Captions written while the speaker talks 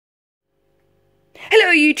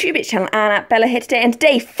YouTube, it's channel Anna Bella here today, and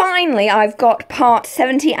today finally I've got part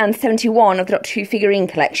 70 and 71 of the Doctor Who figurine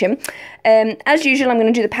collection. As usual, I'm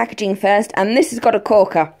going to do the packaging first, and this has got a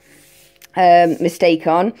corker mistake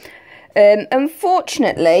on.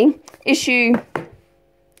 Unfortunately,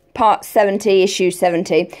 part 70, issue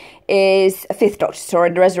 70, is a 5th Doctor story,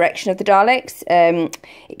 The Resurrection of the Daleks.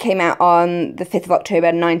 It came out on the 5th of October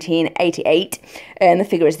 1988, and the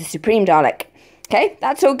figure is the Supreme Dalek. Okay,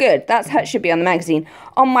 that's all good. That's how it should be on the magazine.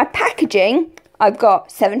 On my packaging, I've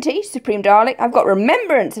got 70, Supreme Dalek. I've got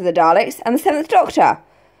Remembrance of the Daleks and the 7th Doctor.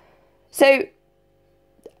 So,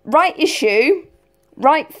 right issue,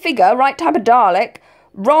 right figure, right type of Dalek,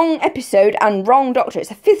 wrong episode and wrong Doctor.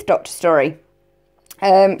 It's a 5th Doctor story.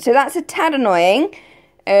 So that's a tad annoying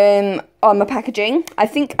on my packaging. I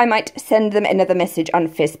think I might send them another message on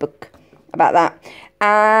Facebook about that.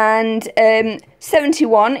 And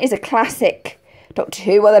 71 is a classic Doctor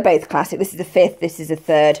Who. Well, they're both classic. This is the 5th, this is the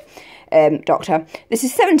 3rd Doctor. This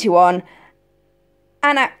is 71,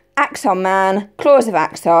 Axon Man, Claws of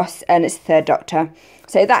Axos, and it's the 3rd Doctor.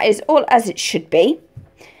 So that is all as it should be.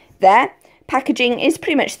 There. Packaging is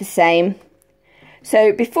pretty much the same.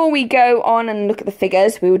 So before we go on and look at the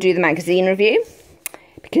figures, we will do the magazine review,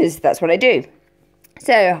 because that's what I do.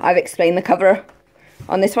 So I've explained the cover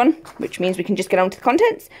on this one, which means we can just get on to the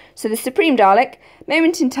contents. So the Supreme Dalek,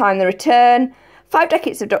 Moment in Time, The Return, 5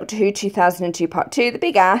 Decades of Doctor Who, 2002 Part 2, The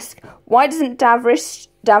Big Ask, why doesn't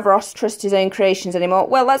Davros trust his own creations anymore?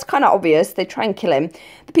 Well, that's kind of obvious, they try and kill him.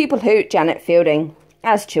 The People Who, Janet Fielding,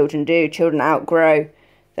 as children do, children outgrow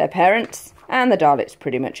their parents, and the Daleks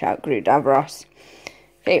pretty much outgrew Davros.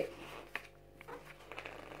 Okay.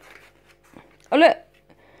 Oh look,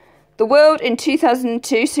 The World in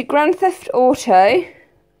 2002, so Grand Theft Auto,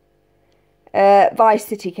 Vice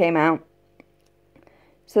City came out.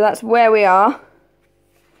 So that's where we are.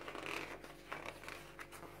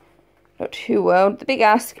 Doctor Who World, The Big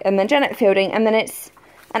Ask, and then Janet Fielding, and then it's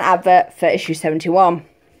an advert for issue 71.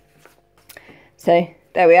 So,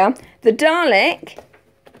 there we are. The Dalek,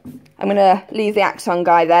 I'm going to leave the Axon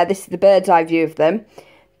guy there. This is the bird's eye view of them.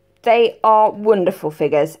 They are wonderful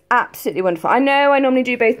figures. Absolutely wonderful. I know I normally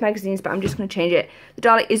do both magazines, but I'm just going to change it. The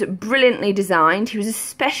Dalek is brilliantly designed. He was a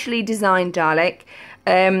specially designed Dalek.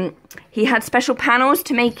 He had special panels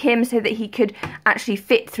to make him so that he could actually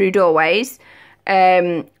fit through doorways,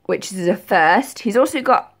 which is a first. He's also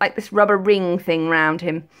got like this rubber ring thing around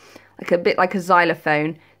him, like a bit like a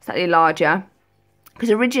xylophone, slightly larger.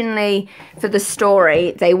 Because originally, for the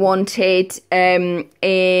story, they wanted,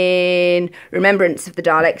 in Remembrance of the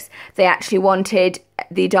Daleks, they actually wanted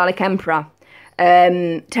the Dalek Emperor.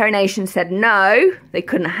 Terry Nation said no, they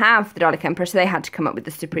couldn't have the Dalek Emperor, so they had to come up with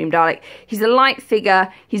the Supreme Dalek. He's a light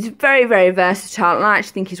figure, he's very, very versatile, and I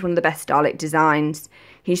actually think he's one of the best Dalek designs.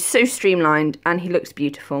 He's so streamlined, and he looks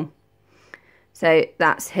beautiful. So,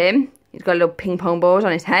 that's him. He's got little ping pong balls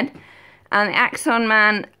on his head. And the Axon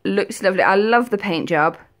Man looks lovely. I love the paint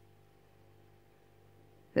job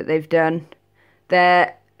that they've done.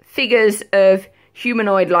 Their figures of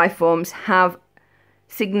humanoid life forms have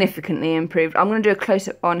significantly improved. I'm going to do a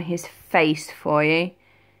close-up on his face for you.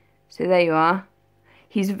 So there you are.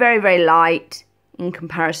 He's very, very light in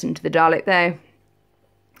comparison to the Dalek, though,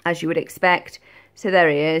 as you would expect. So there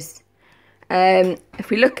he is. If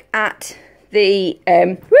we look at the,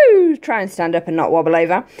 try and stand up and not wobble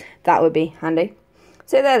over. That would be handy.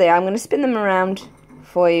 So there they are. I'm going to spin them around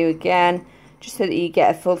for you again, just so that you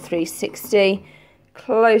get a full 360.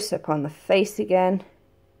 Close up on the face again,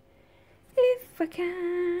 if I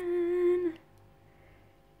can.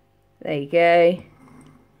 There you go.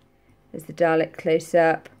 There's the Dalek close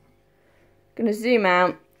up. I'm going to zoom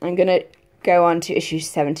out. I'm going to go on to issue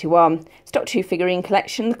 71. It's Doctor Who figurine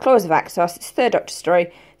collection, The Claws of Axos. It's 3rd Doctor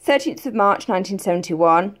story, 13th of March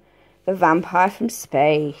 1971. The Vampire from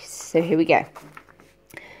Space. So here we go.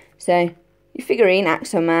 So, your figurine,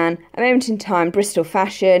 Axon Man, A Moment in Time, Bristol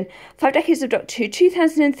Fashion, 5 Decades of Doctor Who,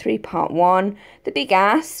 2003 Part 1, The Big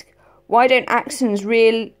Ask, why don't Axons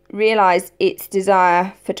realise its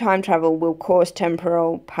desire for time travel will cause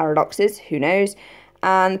temporal paradoxes? Who knows?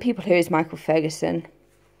 And The People Who is Michael Ferguson.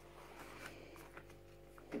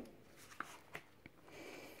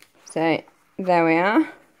 So, there we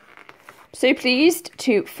are. So pleased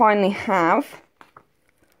to finally have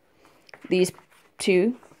these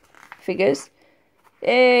two figures.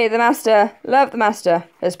 Hey, the Master, love the Master,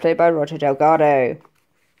 as played by Roger Delgado.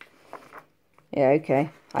 Yeah, okay,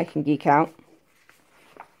 I can geek out.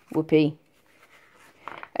 Whoopee.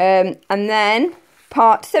 And then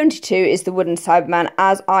part 72 is the Wooden Cyberman,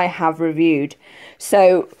 as I have reviewed.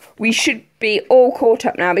 So we should be all caught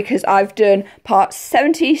up now because I've done parts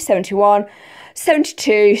 70, 71,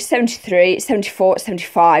 72, 73, 74,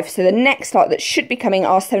 75. So the next lot that should be coming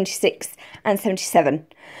are 76 and 77.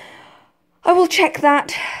 I will check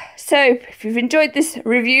that. So if you've enjoyed this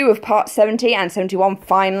review of part 70 and 71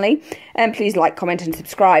 finally, please like, comment and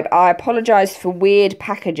subscribe. I apologise for weird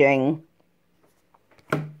packaging,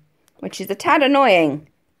 which is a tad annoying.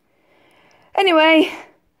 Anyway,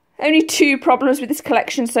 only 2 problems with this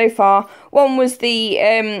collection so far. One was the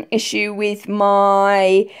issue with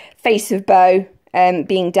my face of Bo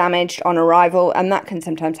being damaged on arrival, and that can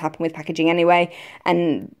sometimes happen with packaging anyway.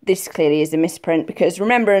 And this clearly is a misprint because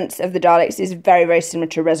Remembrance of the Daleks is very, very similar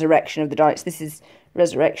to Resurrection of the Daleks. This is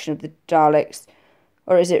Resurrection of the Daleks.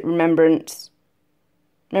 Or is it Remembrance?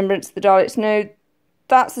 Remembrance of the Daleks? No,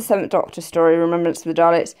 that's the 7th Doctor story, Remembrance of the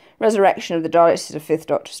Daleks. Resurrection of the Daleks is a 5th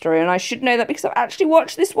Doctor story, and I should know that because I've actually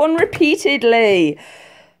watched this one repeatedly.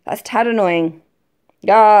 That's tad annoying.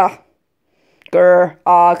 Ah. Grr.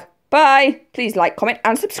 Arg. Bye. Please like, comment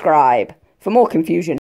and subscribe for more confusion.